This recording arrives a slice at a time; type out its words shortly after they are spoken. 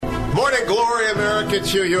Morning glory, America.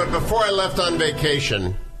 It's Hugh Hewitt. Before I left on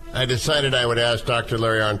vacation, I decided I would ask Dr.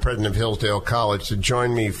 Larry Arnn, president of Hillsdale College, to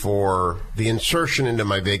join me for the insertion into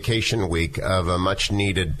my vacation week of a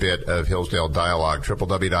much-needed bit of Hillsdale dialogue,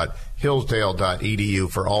 www.hillsdale.edu,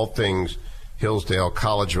 for all things Hillsdale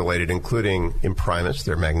College related, including Imprimis,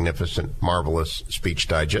 their magnificent, marvelous speech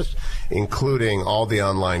digest, including all the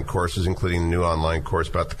online courses, including the new online course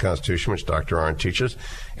about the Constitution, which Dr. Arnn teaches.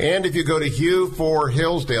 And if you go to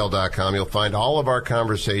HughForHillsdale.com, you'll find all of our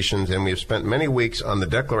conversations, and we have spent many weeks on the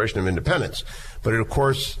Declaration of Independence. But, of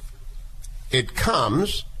course, it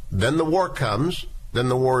comes, then the war comes, then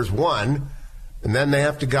the war is won, and then they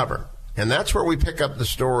have to govern. And that's where we pick up the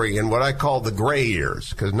story in what I call the gray years,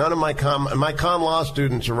 because none of my con law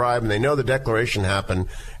students arrive, and they know the Declaration happened,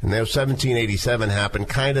 and they know 1787 happened,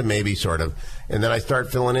 kind of, maybe, sort of. And then I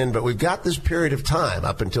start filling in. But we've got this period of time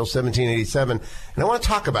up until 1787, and I want to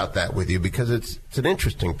talk about that with you because it's an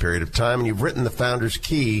interesting period of time, and you've written the Founders'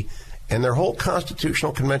 Key, and their whole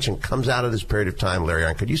constitutional convention comes out of this period of time, Larry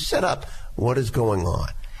Arnn. Could you set up what is going on?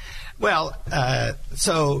 Well,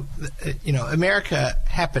 America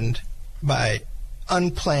happened by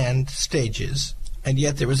unplanned stages, and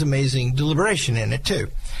yet there was amazing deliberation in it, too.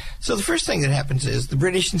 So the first thing that happens is the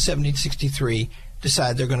British in 1763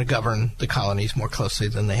 decide they're going to govern the colonies more closely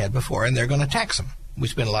than they had before, and they're going to tax them. We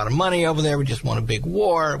spent a lot of money over there. We just won a big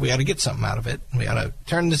war. We got to get something out of it. We got to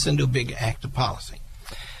turn this into a big act of policy.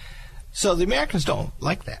 So the Americans don't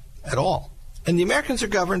like that at all. And the Americans are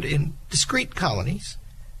governed in discrete colonies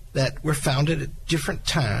that were founded at different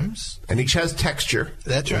times. And each has texture.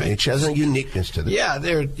 That's right. And each has a uniqueness to them. Yeah,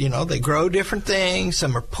 they grow different things.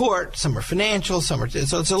 Some are port, some are financial, so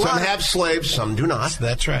it's a lot. Some have slaves, some do not.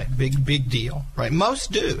 That's right. Big deal. Right.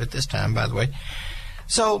 Most do at this time, by the way.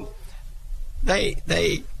 So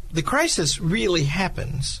the crisis really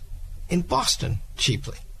happens in Boston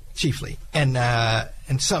chiefly, and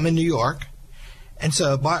some in New York. And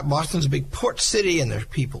so Boston's a big port city, and there's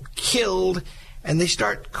people killed. And they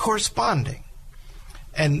start corresponding.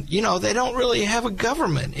 And, they don't really have a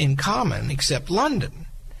government in common except London.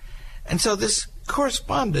 And so this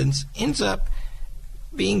correspondence ends up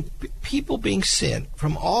being people being sent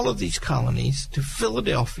from all of these colonies to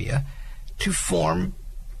Philadelphia to form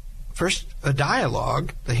first a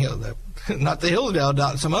dialogue, not the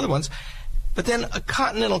Hillsdale, some other ones, but then a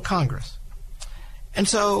Continental Congress.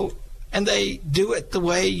 And they do it the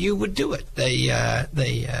way you would do it. They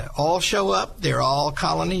all show up. They're all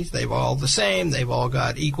colonies. They're all the same. They've all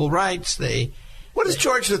got equal rights. What does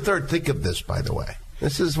George III think of this, by the way?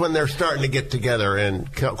 This is when they're starting to get together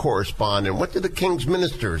and correspond. And what do the king's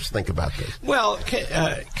ministers think about this? Well,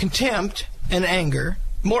 contempt and anger.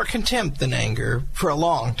 More contempt than anger for a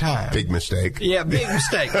long time. Big mistake. Yeah, big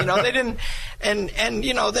mistake. They didn't, and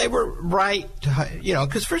they were right.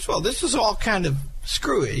 Because first of all, this was all kind of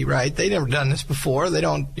screwy, right? They'd never done this before. They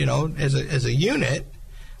don't, as a unit.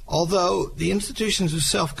 Although the institutions of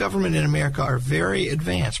self-government in America are very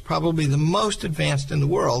advanced, probably the most advanced in the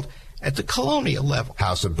world at the colonial level.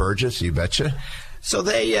 House of Burgess, you betcha. So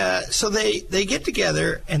they get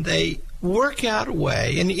together and they work out a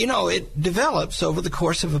way, and it develops over the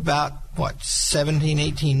course of about 17,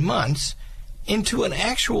 18 months into an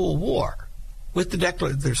actual war with the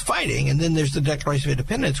Declaration. There's fighting, and then there's the Declaration of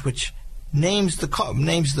Independence, which names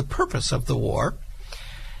the purpose of the war.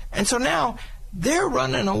 And so now they're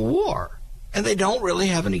running a war, and they don't really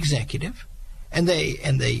have an executive, and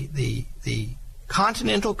the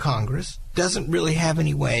Continental Congress doesn't really have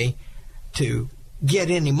any way to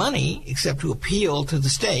get any money except to appeal to the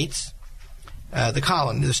states,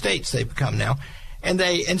 the states they've become now,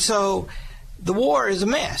 and so the war is a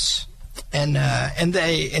mess. And in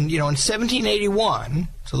 1781,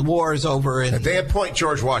 so the war is over. And they appoint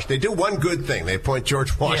George Washington. They do one good thing. They appoint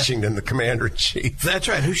George Washington, the commander-in-chief. That's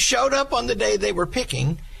right, who showed up on the day they were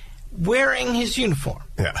picking wearing his uniform.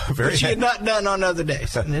 Yeah, which he had not done on other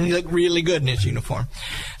days. And he looked really good in his uniform.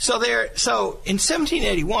 So in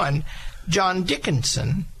 1781, John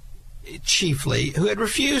Dickinson, chiefly, who had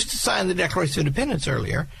refused to sign the Declaration of Independence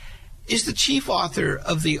earlier, is the chief author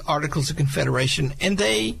of the Articles of Confederation, and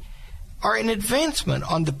they are an advancement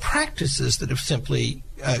on the practices that have simply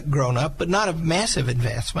grown up, but not a massive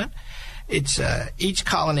advancement. It's each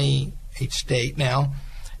colony, each state now,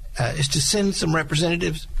 is to send some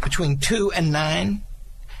representatives between 2 and 9.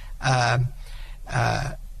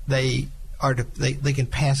 They can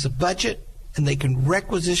pass a budget, and they can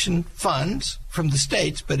requisition funds from the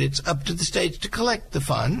states, but it's up to the states to collect the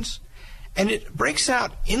funds. And it breaks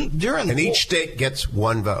out during the war. And each state gets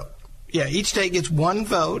one vote. Yeah, each state gets one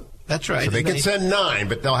vote. That's right. So they can send 9,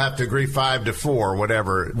 but they'll have to agree 5 to 4,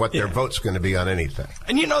 whatever, what their vote's going to be on anything.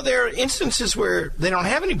 And, there are instances where they don't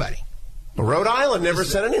have anybody. Well, Rhode Island never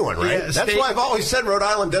sent anyone, right? Yeah, That's why I've always said Rhode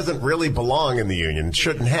Island doesn't really belong in the Union. It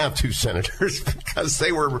shouldn't have 2 senators because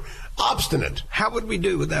they were obstinate. How would we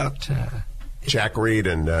do without... Jack Reed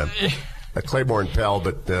and Claiborne Pell,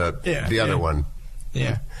 but the other one.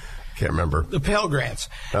 Yeah. Can't remember. The Pell Grants.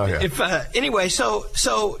 Oh, yeah. Anyway, so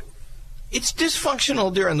it's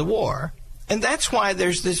dysfunctional during the war, and that's why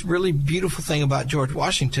there's this really beautiful thing about George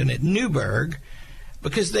Washington at Newburgh,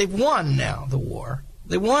 because they've won now the war.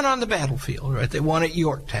 They won on the battlefield, right? They won at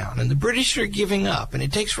Yorktown, and the British are giving up, and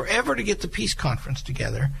it takes forever to get the peace conference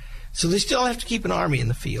together, so they still have to keep an army in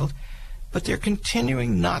the field, but they're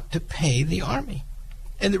continuing not to pay the army.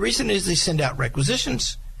 And the reason is they send out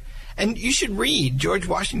requisitions. And you should read George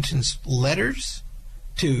Washington's letters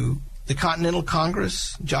to the Continental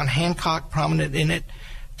Congress, John Hancock prominent in it,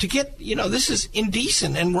 to get, this is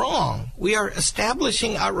indecent and wrong. We are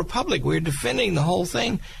establishing our republic. We're defending the whole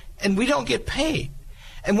thing, and we don't get paid.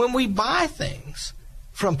 And when we buy things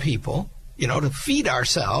from people, to feed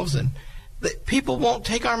ourselves, and people won't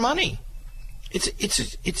take our money.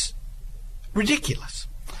 It's ridiculous.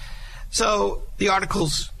 So the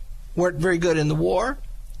Articles weren't very good in the war.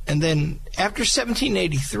 And then after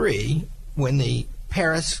 1783, when the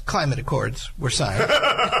Paris Climate Accords were signed,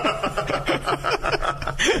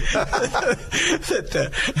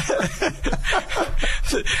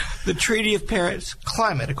 the Treaty of Paris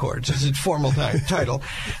Climate Accords is its formal title.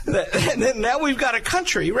 And then now we've got a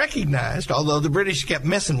country recognized, although the British kept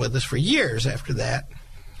messing with us for years after that.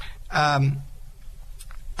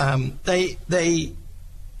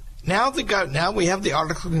 Now we have the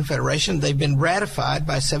Articles of Confederation. They've been ratified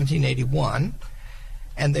by 1781,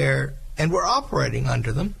 and we're operating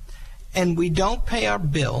under them, and we don't pay our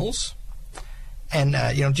bills. And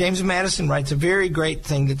James Madison writes a very great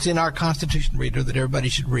thing that's in our Constitution reader that everybody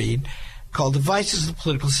should read, called "The Vices of the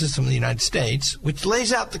Political System of the United States," which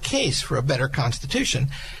lays out the case for a better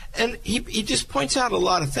Constitution. And he just points out a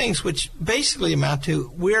lot of things which basically amount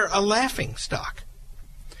to we're a laughing stock,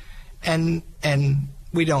 and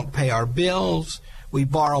we don't pay our bills. We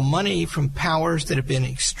borrow money from powers that have been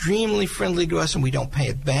extremely friendly to us, and we don't pay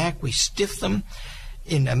it back. We stiff them.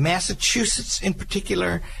 In Massachusetts, in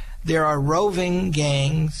particular, there are roving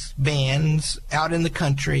bands out in the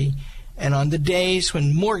country, and on the days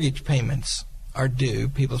when mortgage payments are due,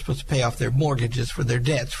 people are supposed to pay off their mortgages for their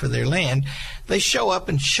debts, for their land, they show up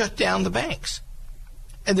and shut down the banks.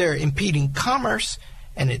 And they're impeding commerce,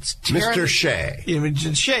 and it's Mr. Shea.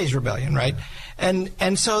 Shea's rebellion, right?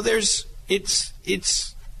 And so it's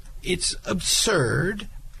absurd,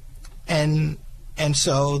 and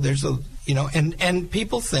so there's and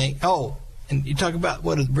people think, and you talk about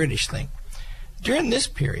what do the British think. During this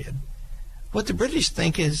period, what the British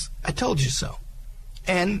think is, I told you so,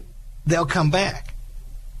 and they'll come back.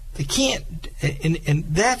 They can't, and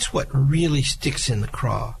that's what really sticks in the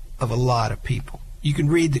craw of a lot of people. You can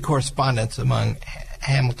read the correspondence among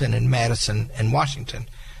Hamilton and Madison and Washington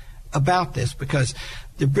about this, because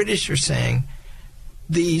the British are saying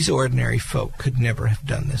these ordinary folk could never have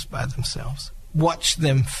done this by themselves. Watch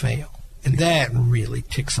them fail. And that really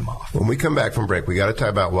ticks them off. When we come back from break, we got to talk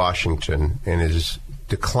about Washington and his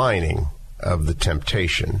declining of the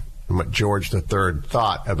temptation, and what George III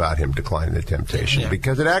thought about him declining the temptation,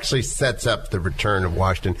 because it actually sets up the return of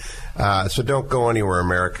Washington. So don't go anywhere,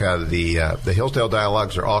 America. The Hillsdale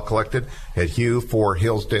Dialogues are all collected at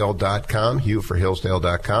hughforhillsdale.com,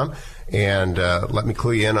 hughforhillsdale.com. And let me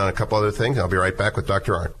clue you in on a couple other things. I'll be right back with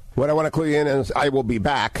Dr. Arnn. What I want to clue you in is I will be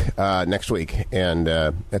back next week, and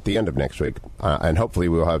at the end of next week, and hopefully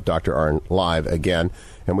we will have Dr. Arnn live again,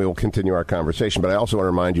 and we will continue our conversation. But I also want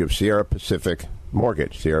to remind you of Sierra Pacific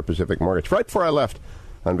Mortgage. Right before I left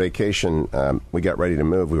on vacation, we got ready to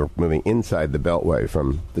move. We were moving inside the Beltway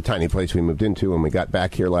from the tiny place we moved into when we got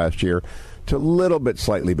back here last year to a little bit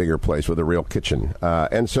slightly bigger place with a real kitchen.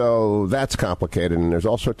 And so that's complicated, and there's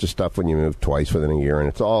all sorts of stuff when you move twice within a year,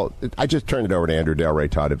 and I just turned it over to Andrew Del Rey,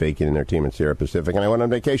 Todd Avakian, and their team at Sierra Pacific, and I went on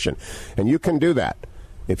vacation. And you can do that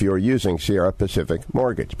if you're using Sierra Pacific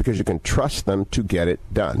Mortgage, because you can trust them to get it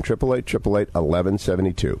done.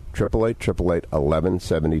 888-888-1172.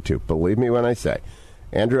 888-888-1172. Believe me when I say,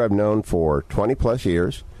 Andrew I've known for 20-plus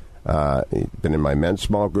years. Been in my men's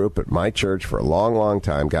small group at my church for a long, long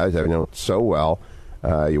time. Guys I've known so well.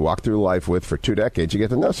 You walk through life with for 2 decades. You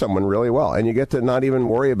get to know someone really well, and you get to not even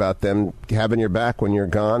worry about them having your back when you're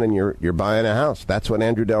gone and you're buying a house. That's what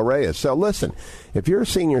Andrew Del Rey is. So listen, if you're a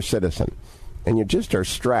senior citizen and you just are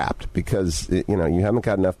strapped because, you haven't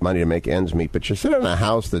got enough money to make ends meet, but you're sitting in a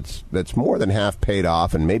house that's more than half paid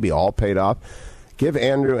off and maybe all paid off, give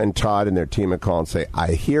Andrew and Todd and their team a call and say,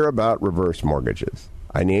 I hear about reverse mortgages.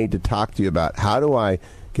 I need to talk to you about how do I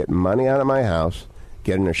get money out of my house,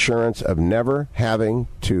 get an assurance of never having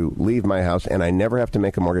to leave my house, and I never have to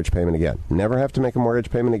make a mortgage payment again. Never have to make a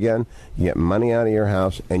mortgage payment again. You get money out of your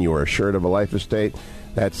house, and you are assured of a life estate.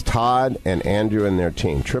 That's Todd and Andrew and their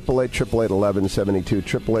team. 888-888-1172,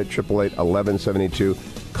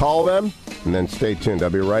 888-888-1172. Call them, and then stay tuned. I'll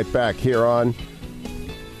be right back here on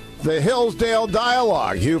the Hillsdale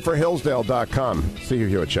Dialogue. Hugh for Hillsdale.com. See you,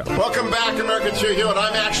 Hewitt Show. Welcome back, Americans. Hugh Hewitt.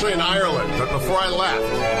 I'm actually in Ireland, but before I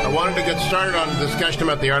left, I wanted to get started on a discussion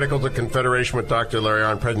about the Articles of Confederation with Dr. Larry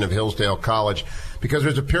Arnn, president of Hillsdale College, because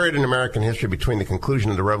there's a period in American history between the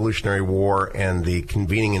conclusion of the Revolutionary War and the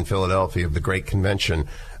convening in Philadelphia of the Great Convention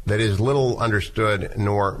that is little understood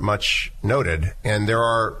nor much noted. And there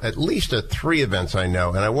are at least 3 events I know,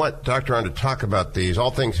 and I want Dr. Arnn to talk about these. All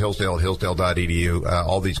things Hillsdale at hillsdale.edu,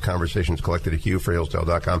 all these conversations collected at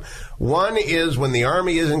hughforhillsdale.com. One is when the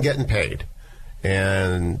Army isn't getting paid,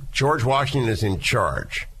 and George Washington is in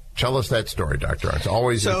charge. Tell us that story, Dr. Arnn. It's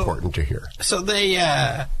always important to hear. So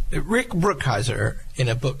Rick Brookhiser, in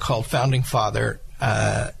a book called Founding Father,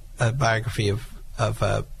 a biography of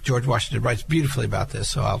George Washington, writes beautifully about this,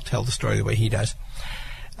 so I'll tell the story the way he does.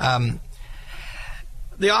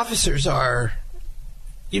 The officers are,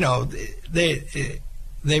 they've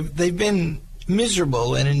been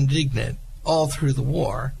miserable and indignant all through the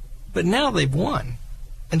war, but now they've won.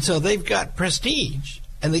 And so they've got prestige,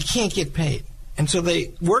 and they can't get paid. And so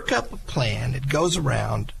they work up a plan. It goes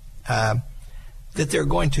around that they're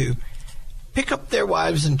going to pick up their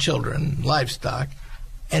wives and children, livestock,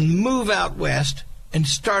 and move out west and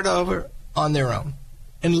start over on their own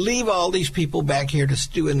and leave all these people back here to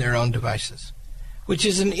stew in their own devices, which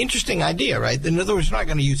is an interesting idea, right? In other words, we're not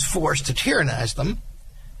going to use force to tyrannize them,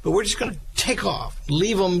 but we're just going to take off,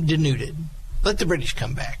 leave them denuded, let the British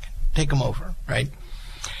come back, take them over, right?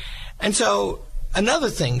 And so another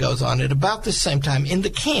thing goes on at about the same time in the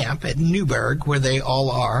camp at Newburgh, where they all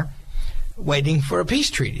are, waiting for a peace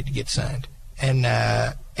treaty to get signed. And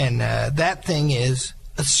that thing is,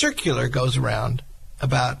 a circular goes around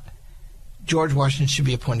about George Washington should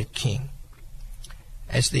be appointed king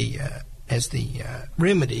as the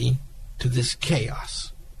remedy to this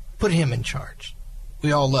chaos. Put him in charge.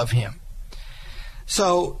 We all love him.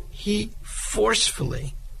 So he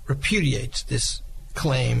forcefully repudiates this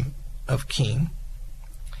claim of king.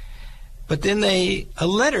 But then a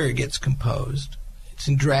letter gets composed. It's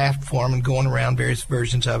in draft form and going around various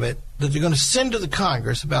versions of it that they're going to send to the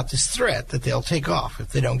Congress about this threat that they'll take off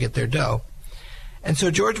if they don't get their dough. And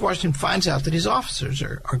so George Washington finds out that his officers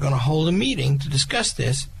are going to hold a meeting to discuss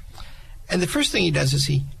this. And the first thing he does is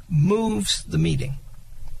he moves the meeting.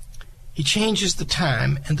 He changes the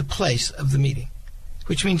time and the place of the meeting,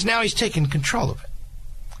 which means now he's taken control of it.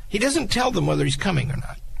 He doesn't tell them whether he's coming or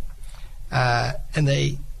not. And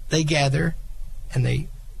they gather and they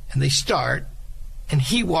start, and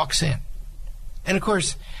he walks in. And of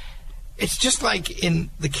course, it's just like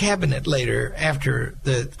in the cabinet later, after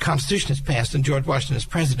the Constitution is passed and George Washington is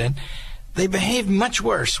president, they behave much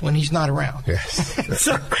worse when he's not around. Yes.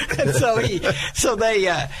 So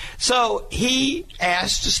he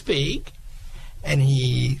asked to speak, and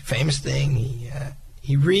he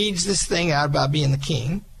reads this thing out about being the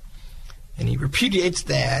king, and he repudiates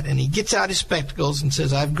that, and he gets out his spectacles and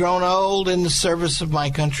says, "I've grown old in the service of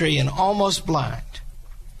my country and almost blind."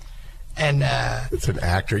 And it's an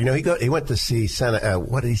actor. He went to see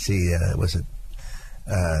what did he see? Was it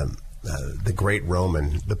The Great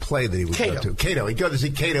Roman, the play that he would go to? Cato. He'd go to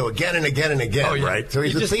see Cato again and again and again, right? So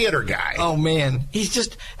he's a theater guy. Oh, man. He's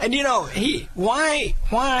just, and why,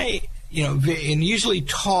 and usually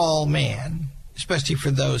tall man, especially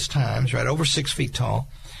for those times, right, over 6 feet tall.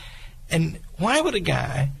 And why would a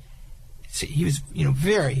guy, he was,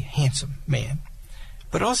 very handsome man,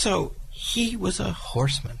 but also he was a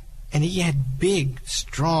horseman. And he had big,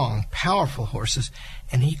 strong, powerful horses,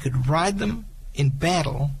 and he could ride them in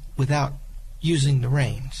battle without using the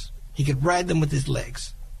reins. He could ride them with his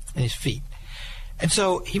legs and his feet. And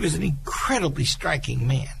so he was an incredibly striking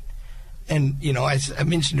man. And, as I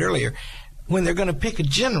mentioned earlier, when they're going to pick a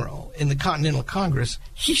general in the Continental Congress,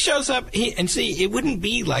 he shows up, it wouldn't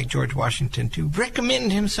be like George Washington to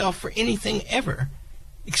recommend himself for anything ever,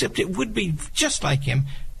 except it would be just like him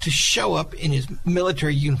to show up in his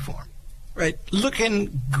military uniform, right,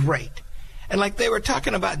 looking great. And like they were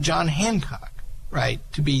talking about John Hancock, right,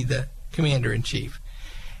 to be the commander-in-chief.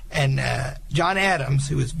 And John Adams,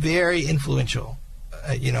 who was very influential,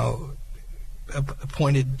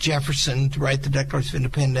 appointed Jefferson to write the Declaration of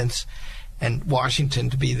Independence, and Washington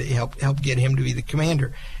to be help get him to be the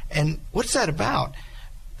commander. And what's that about?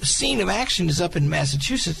 The scene of action is up in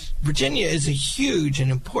Massachusetts. Virginia is a huge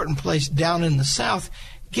and important place down in the South.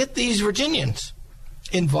 Get these Virginians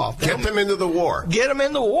involved. Get them into the war. Get them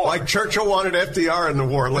in the war. Like Churchill wanted FDR in the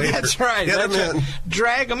war later. That's right. Get them in.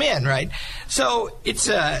 Drag them in, right? So it's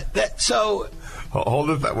so. Hold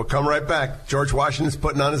it. We'll come right back. George Washington's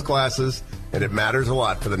putting on his glasses, and it matters a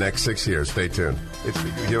lot for the next 6 years. Stay tuned. It's the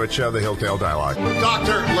Hugh Hewitt Show, the Hillsdale Dialogue.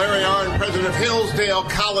 Dr. Larry Arnn, president of Hillsdale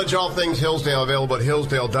College. All things Hillsdale available at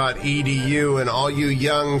hillsdale.edu. And all you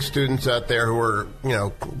young students out there who are,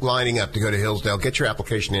 lining up to go to Hillsdale, get your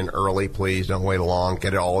application in early, please. Don't wait long.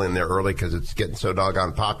 Get it all in there early because it's getting so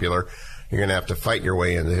doggone popular. You're going to have to fight your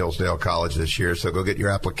way into Hillsdale College this year, so go get your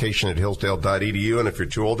application at hillsdale.edu. And if you're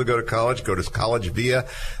too old to go to college college via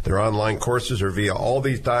their online courses or via all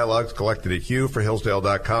these dialogues collected at Hugh for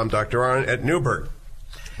Hillsdale.com. Dr. Arnn at Newburgh.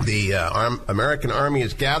 The American Army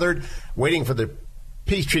is gathered, waiting for the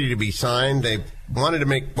peace treaty to be signed. They wanted to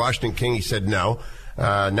make Washington king. He said no.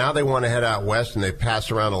 Now they want to head out west, and they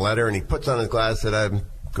pass around a letter, and he puts on his glass that I'm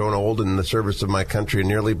growing old in the service of my country and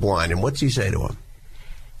nearly blind. And what's he say to him?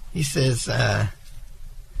 He says,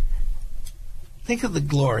 think of the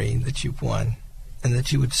glory that you've won and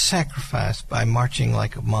that you would sacrifice by marching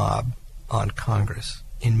like a mob on Congress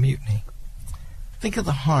in mutiny. Think of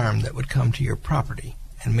the harm that would come to your property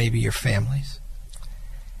and maybe your families.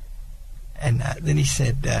 And then he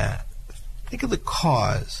said, think of the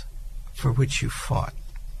cause for which you fought.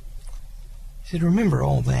 He said, remember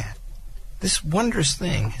all that. This wondrous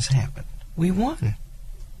thing has happened. We won.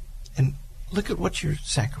 And look at what you're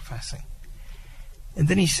sacrificing. And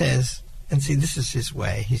then he says, and see, this is his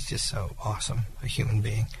way. He's just so awesome, a human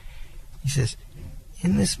being. He says,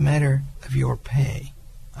 in this matter of your pay,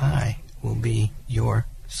 I will be your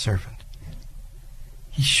servant.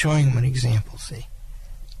 He's showing him an example, see.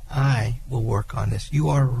 I will work on this. You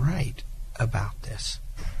are right about this.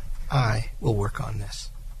 I will work on this.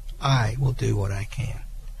 I will do what I can.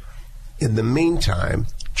 In the meantime,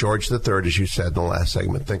 George III, as you said in the last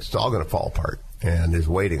segment, thinks it's all going to fall apart and is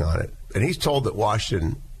waiting on it. And he's told that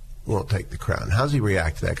Washington won't take the crown. How does he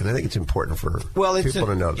react to that? Because I think it's important for people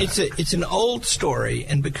to know that. It's an old story,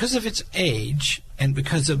 and because of its age and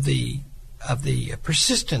because of the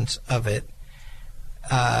persistence of it,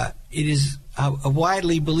 it is a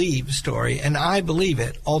widely believed story, and I believe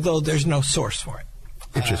it, although there's no source for it.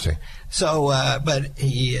 Interesting. But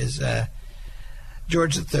he is...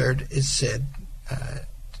 George III is said,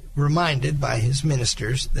 reminded by his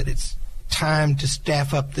ministers that it's time to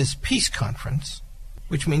staff up this peace conference,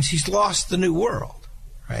 which means he's lost the new world,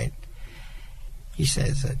 right? He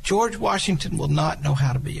says, George Washington will not know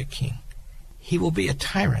how to be a king. He will be a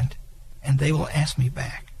tyrant, and they will ask me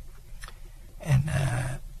back. And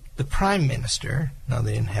the prime minister, no,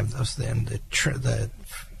 they didn't have those then, the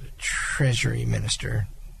treasury minister,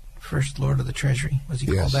 First Lord of the Treasury, was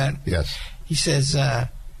he called that? Yes. He says,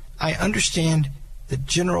 I understand that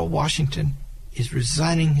General Washington is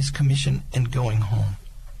resigning his commission and going home.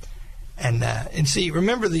 And see,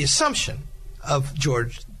 remember the assumption of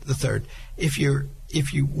George III. If you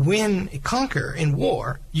conquer in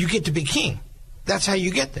war, you get to be king. That's how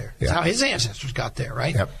you get there. That's how his ancestors got there,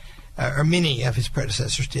 right? Yep. Or many of his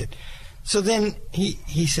predecessors did. So then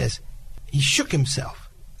he says, he shook himself,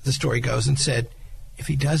 the story goes, and said, if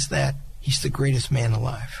he does that, he's the greatest man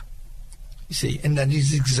alive. You see, and that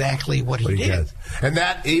is exactly what he did. Does. And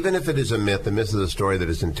that, even if it is a myth is a story that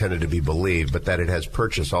is intended to be believed, but that it has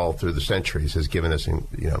purchased all through the centuries, has given us,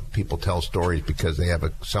 people tell stories because they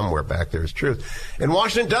have somewhere back there is truth. And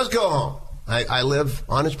Washington does go home. I live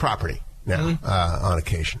on his property now, on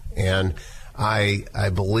occasion. And I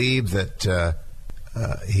believe that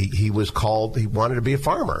he was called, he wanted to be a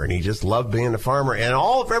farmer, and he just loved being a farmer. And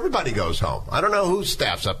everybody goes home. I don't know who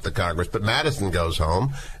staffs up the Congress, but Madison goes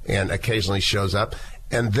home and occasionally shows up.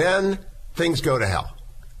 And then things go to hell.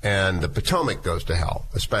 And the Potomac goes to hell,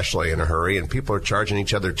 especially in a hurry, and people are charging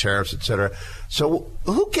each other tariffs, et cetera. So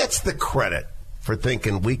who gets the credit for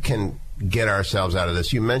thinking we can get ourselves out of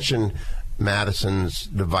this? You mentioned Madison's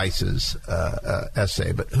devices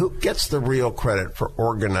essay, but who gets the real credit for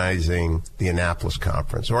organizing the Annapolis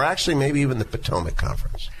Conference, or actually maybe even the Potomac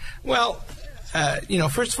Conference? Well,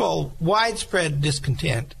 first of all, widespread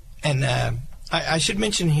discontent, and I should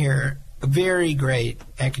mention here a very great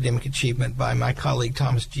academic achievement by my colleague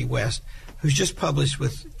Thomas G. West, who's just published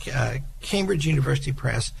with Cambridge University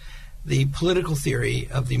Press the political theory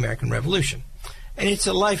of the American Revolution. And it's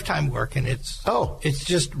a lifetime work, and it's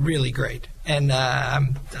just really great. and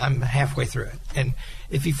I'm halfway through it. And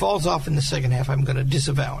if he falls off in the second half, I'm going to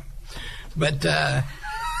disavow him. But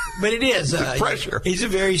it is pressure. He's a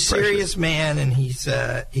very serious man, and he's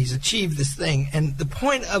achieved this thing. And the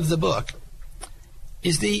point of the book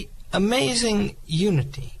is the amazing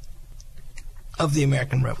unity of the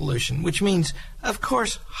American Revolution, which means, of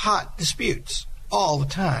course, hot disputes all the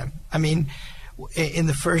time. I mean, in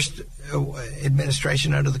the first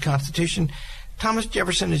administration under the Constitution, Thomas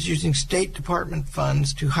Jefferson is using State Department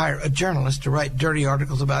funds to hire a journalist to write dirty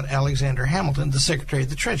articles about Alexander Hamilton, the Secretary of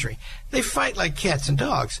the Treasury. They fight like cats and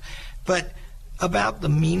dogs. But about the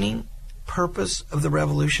meaning, purpose of the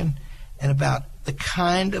revolution, and about the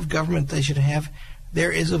kind of government they should have,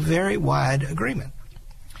 there is a very wide agreement.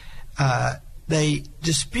 They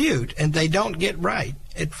dispute, and they don't get right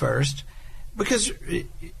at first, because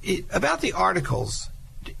about the articles,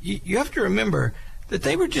 you have to remember that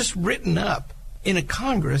they were just written up in a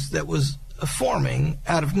Congress that was forming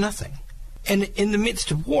out of nothing, and in the midst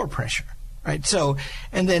of war pressure, right? So,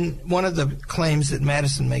 and then one of the claims that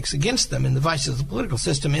Madison makes against them in the vices of the political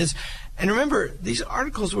system is, and remember, these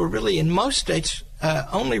articles were really, in most states,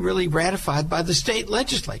 only really ratified by the state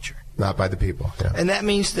legislature. Not by the people. Yeah. And that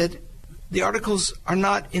means that the articles are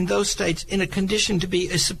not, in those states, in a condition to be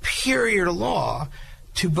a superior law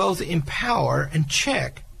to both empower and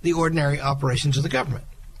check the ordinary operations of the government.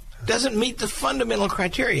 Doesn't meet the fundamental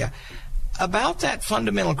criteria. About that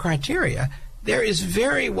fundamental criteria, there is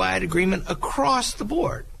very wide agreement across the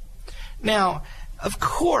board. Now, of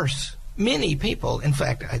course, many people, in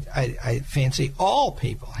fact, I fancy all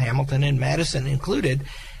people, Hamilton and Madison included,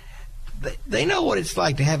 they know what it's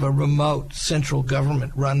like to have a remote central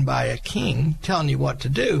government run by a king telling you what to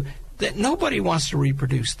do, that nobody wants to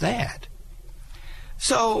reproduce that.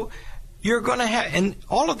 So you're going to have, and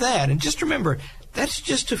all of that, and just remember, that's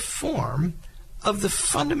just a form of the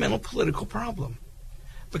fundamental political problem.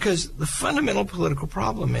 Because the fundamental political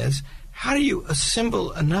problem is, how do you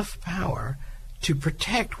assemble enough power to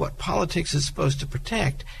protect what politics is supposed to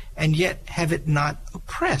protect, and yet have it not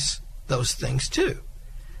oppress those things too?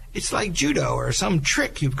 It's like judo or some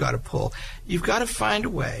trick you've got to pull. You've got to find a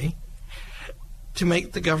way to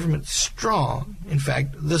make the government strong, in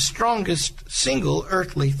fact, the strongest single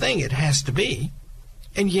earthly thing it has to be,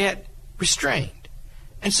 and yet restrained.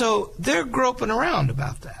 And so they're groping around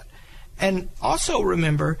about that. And also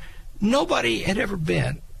remember, nobody had ever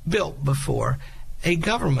been built before a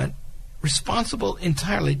government responsible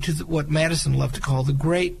entirely to what Madison loved to call the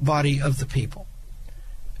great body of the people.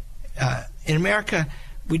 In America,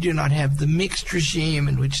 we do not have the mixed regime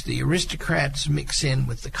in which the aristocrats mix in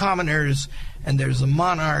with the commoners, and there's a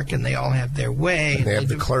monarch, and they all have their way. And they have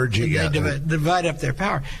the clergy. They divide up their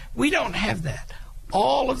power. We don't have that.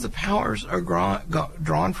 All of the powers are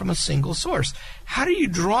drawn from a single source. How do you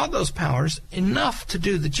draw those powers enough to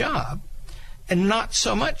do the job, and not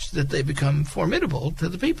so much that they become formidable to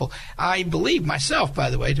the people? I believe myself, by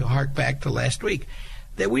the way, to hark back to last week,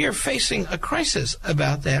 that we are facing a crisis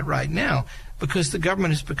about that right now, because the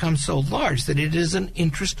government has become so large that it is an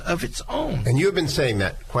interest of its own. And you've been saying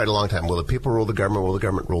that quite a long time. Will the people rule the government? Will the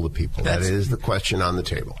government rule the people? That is the question on the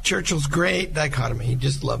table. Churchill's great dichotomy. He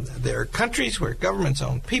just loved that. There are countries where governments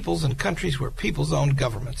own peoples and countries where peoples own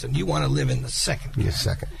governments, and you want to live in the second. The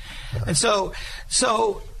second. And so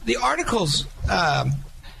the articles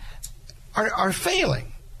are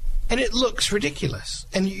failing, and it looks ridiculous.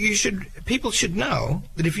 And people should know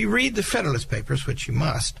that if you read the Federalist Papers, which you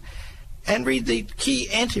must, and read the key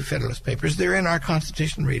anti-Federalist papers, they're in our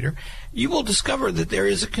Constitution Reader, you will discover that there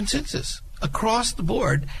is a consensus across the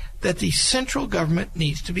board that the central government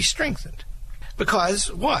needs to be strengthened.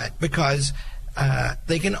 Because what? Because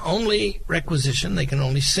they can only requisition, they can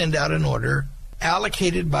only send out an order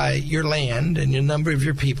allocated by your land and the number of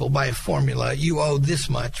your people by a formula. You owe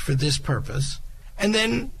this much for this purpose, and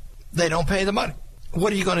then they don't pay the money.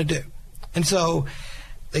 What are you going to do? And so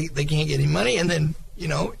they can't get any money, and then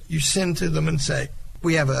you send to them and say,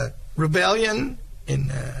 we have a rebellion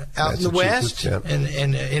out in the West, yeah.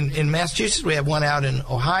 and in Massachusetts. We have one out in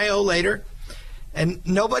Ohio later, and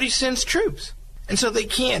nobody sends troops. And so they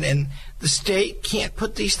can't, and the state can't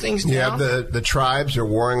put these things down. You have the tribes are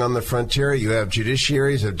warring on the frontier. You have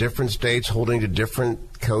judiciaries of different states holding to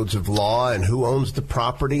different codes of law, and who owns the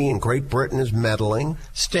property, and Great Britain is meddling.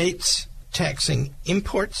 States taxing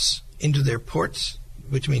imports into their ports,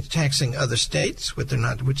 which means taxing other states,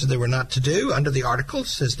 which they were not to do under the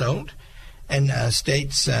Articles, says don't, and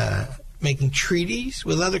states making treaties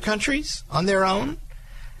with other countries on their own.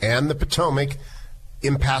 And the Potomac,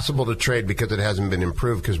 impassable to trade because it hasn't been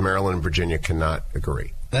improved because Maryland and Virginia cannot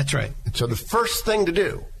agree. That's right. And so the first thing to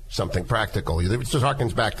do something practical. This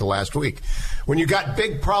harkens back to last week. When you got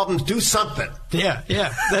big problems, do something. Yeah,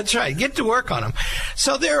 that's right. Get to work on them.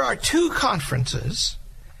 So there are two conferences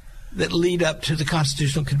that lead up to the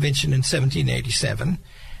Constitutional Convention in 1787,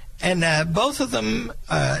 and both of them,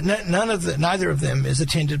 neither of them is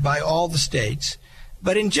attended by all the states.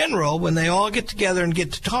 But in general, when they all get together and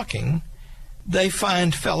get to talking, they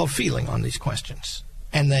find fellow feeling on these questions,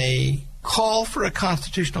 and they call for a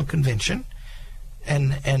constitutional convention,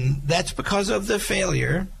 and that's because of the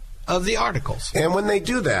failure of the Articles. And when they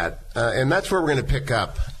do that, and that's where we're going to pick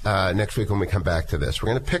up next week when we come back to this. We're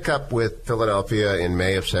going to pick up with Philadelphia in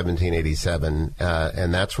May of 1787,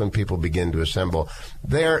 and that's when people begin to assemble.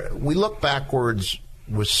 We look backwards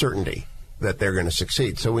with certainty that they're going to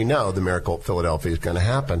succeed. So we know the miracle at Philadelphia is going to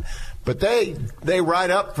happen. But they ride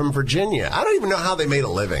up from Virginia. I don't even know how they made a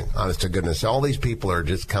living, honest to goodness. All these people are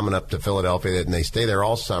just coming up to Philadelphia, and they stay there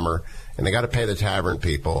all summer, and they got to pay the tavern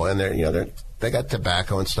people, and they got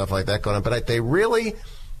tobacco and stuff like that going on. But they really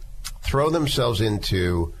throw themselves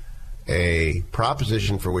into a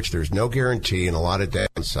proposition for which there's no guarantee and a lot of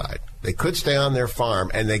downside. They could stay on their farm,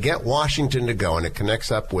 and they get Washington to go, and it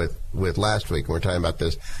connects up with last week when we're talking about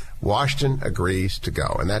this. Washington agrees to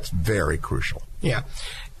go, and that's very crucial. Yeah.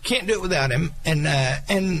 Can't do it without him, and by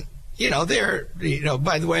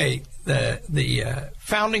the way, the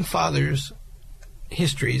founding fathers'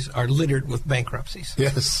 histories are littered with bankruptcies.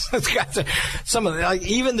 Yes, It's got some of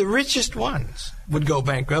even the richest ones would go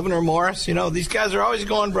bankrupt. Governor Morris, these guys are always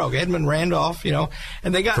going broke. Edmund Randolph,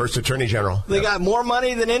 and they got first Attorney General. They got more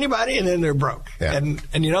money than anybody, and then they're broke. Yeah. And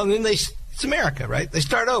then it's America, right? They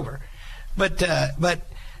start over, but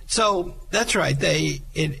so that's right.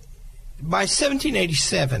 By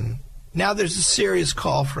 1787, now there's a serious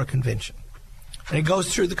call for a convention, and it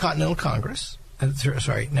goes through the Continental Congress.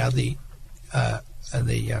 The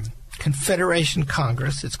Confederation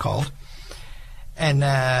Congress, it's called, and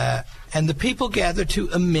the people gather to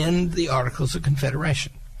amend the Articles of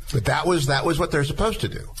Confederation. But that was what they're supposed to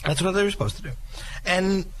do. That's what they were supposed to do.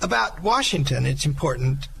 And about Washington, it's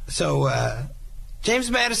important. So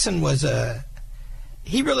James Madison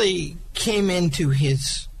he really came into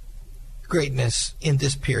his greatness in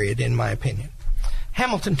this period, in my opinion.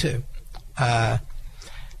 Hamilton, too.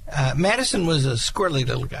 Madison was a squirrely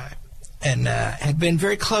little guy and had been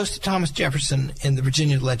very close to Thomas Jefferson in the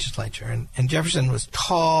Virginia legislature. And Jefferson was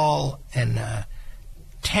tall and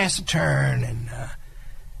taciturn and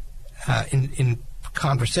in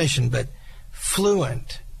conversation, but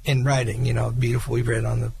fluent in writing. Beautiful. We've read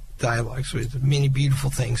on the dialogues with many beautiful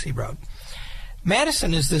things he wrote.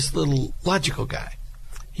 Madison is this little logical guy.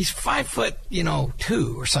 He's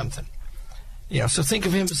 5'2" or something. So think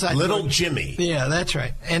of him beside Little Jimmy. Yeah, that's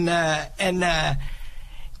right. And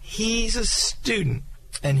he's a student,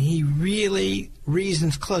 and he really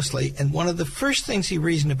reasons closely. And one of the first things he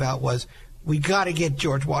reasoned about was, we got to get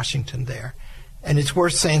George Washington there. And it's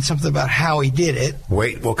worth saying something about how he did it.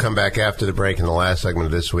 Wait, we'll come back after the break in the last segment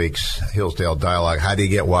of this week's Hillsdale Dialogue. How do you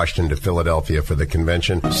get Washington to Philadelphia for the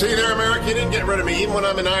convention? See there, America, you didn't get rid of me. Even when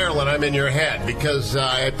I'm in Ireland, I'm in your head, because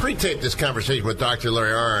I pre-taped this conversation with Dr.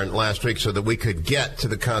 Larry Arnn last week so that we could get to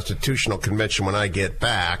the Constitutional Convention when I get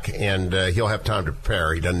back, and he'll have time to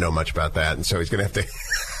prepare. He doesn't know much about that, and so he's going to have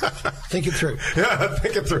to think it through. Yeah,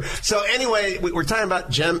 think it through. So anyway, we're talking about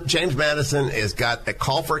James Madison has got a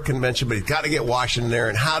call for a convention, but he's got to get Washington there,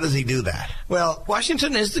 and how does he do that? Well,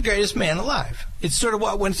 Washington is the greatest man alive. It's sort of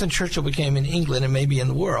what Winston Churchill became in England and maybe in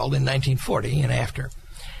the world in 1940 and after.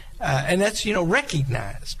 And that's,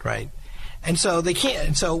 recognized, right? And so they can't.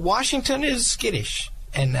 And so Washington is skittish.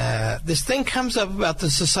 And this thing comes up about the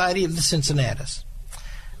Society of the Cincinnatus.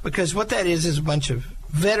 Because what that is a bunch of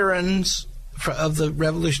veterans of the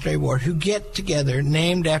Revolutionary War who get together,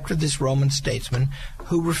 named after this Roman statesman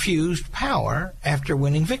who refused power after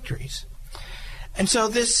winning victories. And so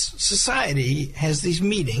this society has these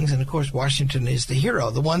meetings, and of course Washington is the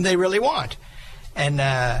hero, the one they really want. And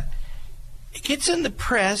it gets in the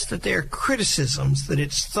press that there are criticisms that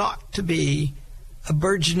it's thought to be a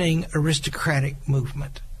burgeoning aristocratic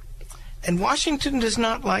movement. And Washington does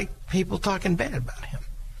not like people talking bad about him.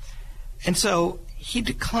 And so he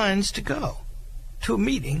declines to go to a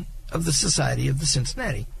meeting of the Society of the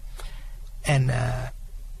Cincinnati. And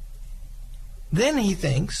then he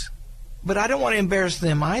thinks, but I don't want to embarrass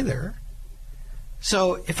them either.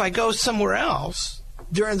 So if I go somewhere else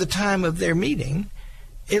during the time of their meeting,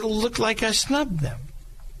 it'll look like I snubbed them.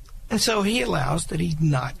 And so he allows that he's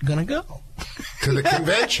not going to go. To the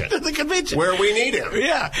convention. To the convention. Where we need him.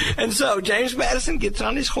 Yeah. And so James Madison gets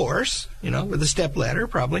on his horse, with a stepladder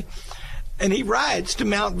probably, and he rides to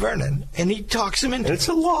Mount Vernon, and he talks him into it. It's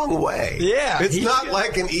a long way. Yeah. It's not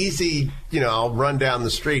like an easy, I'll run down the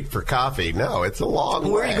street for coffee. No, it's a long way.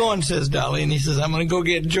 Where are you going, says Dolly, and he says, I'm going to go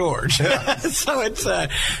get George.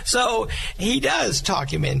 So he does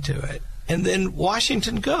talk him into it, and then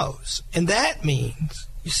Washington goes. And that means,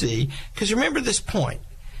 you see, because remember this point,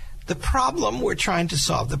 the problem we're trying to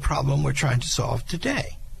solve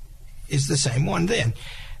today is the same one then.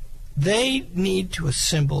 They need to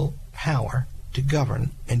assemble power to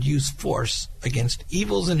govern and use force against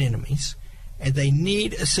evils and enemies, and they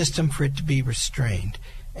need a system for it to be restrained.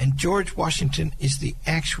 And George Washington is the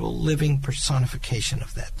actual living personification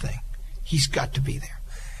of that thing. He's got to be there.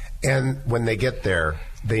 And when they get there,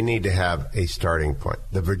 they need to have a starting point.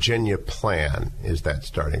 The Virginia Plan is that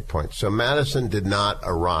starting point. So Madison did not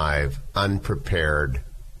arrive unprepared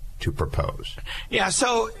to propose. Yeah,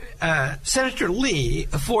 so Senator Lee,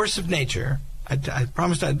 A Force of Nature, I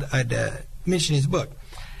promised I'd mention his book,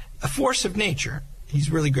 A Force of Nature.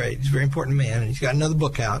 He's really great. He's a very important man, and he's got another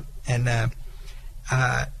book out. And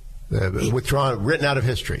written out of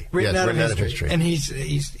history. Written out of history. And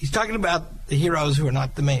he's talking about the heroes who are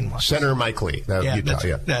not the main ones. Senator Mike Lee, of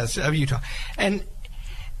Utah. That's of Utah. And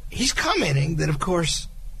he's commenting that, of course,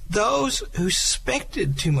 those who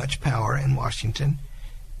suspected too much power in Washington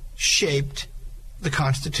shaped the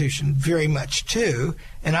Constitution very much too.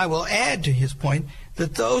 And I will add to his point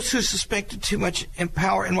that those who suspected too much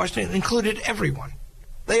power in Washington included everyone.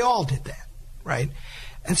 They all did that, right?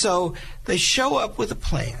 And so they show up with a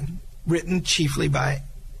plan written chiefly by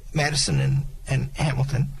Madison and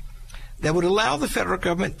Hamilton that would allow the federal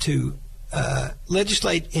government to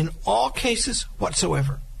legislate in all cases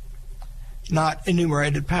whatsoever, not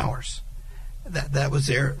enumerated powers. That was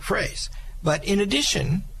their phrase. But in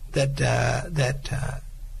addition, that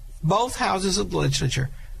both houses of the legislature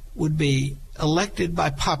would be elected by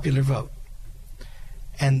popular vote.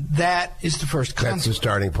 And that is the first concept. That's the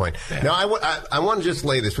starting point. Yeah. Now, I want to just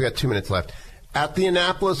lay this. We got 2 minutes left. At the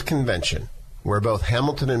Annapolis Convention, where both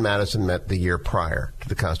Hamilton and Madison met the year prior to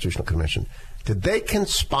the Constitutional Convention, did they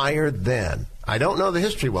conspire then? I don't know the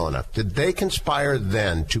history well enough. Did they conspire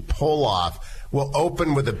then to pull off, we'll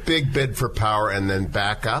open with a big bid for power and then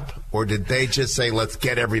back up? Or did they just say, let's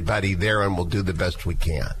get everybody there and we'll do the best we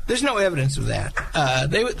can? There's no evidence of that.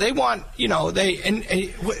 They want,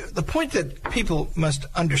 the point that people must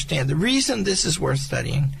understand, the reason this is worth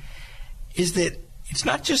studying is that it's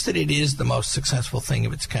not just that it is the most successful thing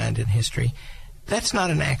of its kind in history. That's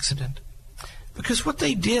not an accident. Because what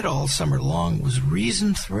they did all summer long was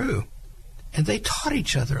reason through. And they taught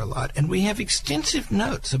each other a lot, and we have extensive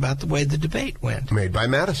notes about the way the debate went. Made by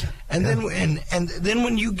Madison. And then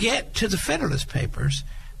when you get to the Federalist Papers,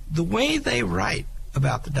 the way they write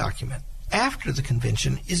about the document after the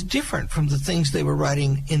convention is different from the things they were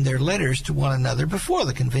writing in their letters to one another before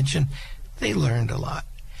the convention. They learned a lot.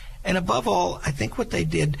 And above all, I think what they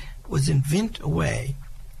did was invent a way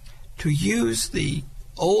to use the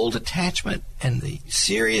old attachment and the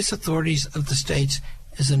serious authorities of the states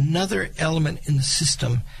as another element in the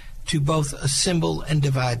system to both assemble and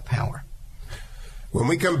divide power. When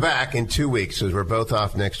we come back in 2 weeks, as we're both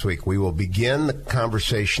off next week, we will begin the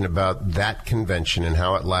conversation about that convention and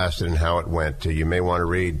how it lasted and how it went. You may want to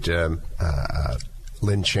read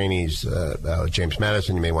Lynn Cheney's James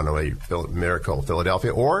Madison. You may want to read Miracle of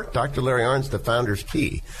Philadelphia or Dr. Larry Arnn's The Founder's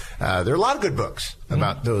Key. There are a lot of good books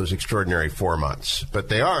about those extraordinary 4 months, but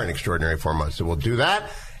they are an extraordinary 4 months. So we'll do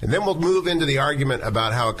that. And then we'll move into the argument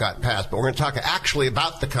about how it got passed. But we're going to talk actually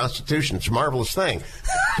about the Constitution. It's a marvelous thing.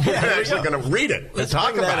 We're actually going to read it and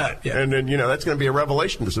talk about it. Yeah. And then, that's going to be a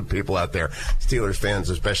revelation to some people out there, Steelers fans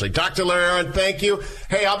especially. Dr. Larry Arnn, thank you.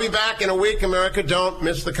 Hey, I'll be back in a week, America. Don't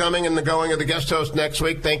miss the coming and the going of the guest host next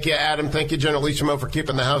week. Thank you, Adam. Thank you, General Lissimo, for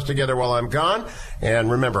keeping the house together while I'm gone. And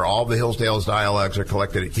remember, all the Hillsdale's dialogues are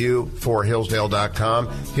collected at Hugh4Hillsdale.com,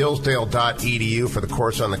 Hillsdale.edu for the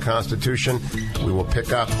course on the Constitution. We will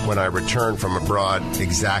pick up when I return from abroad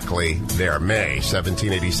exactly there, May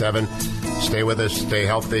 1787. Stay with us, stay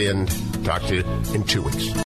healthy, and talk to you in 2 weeks.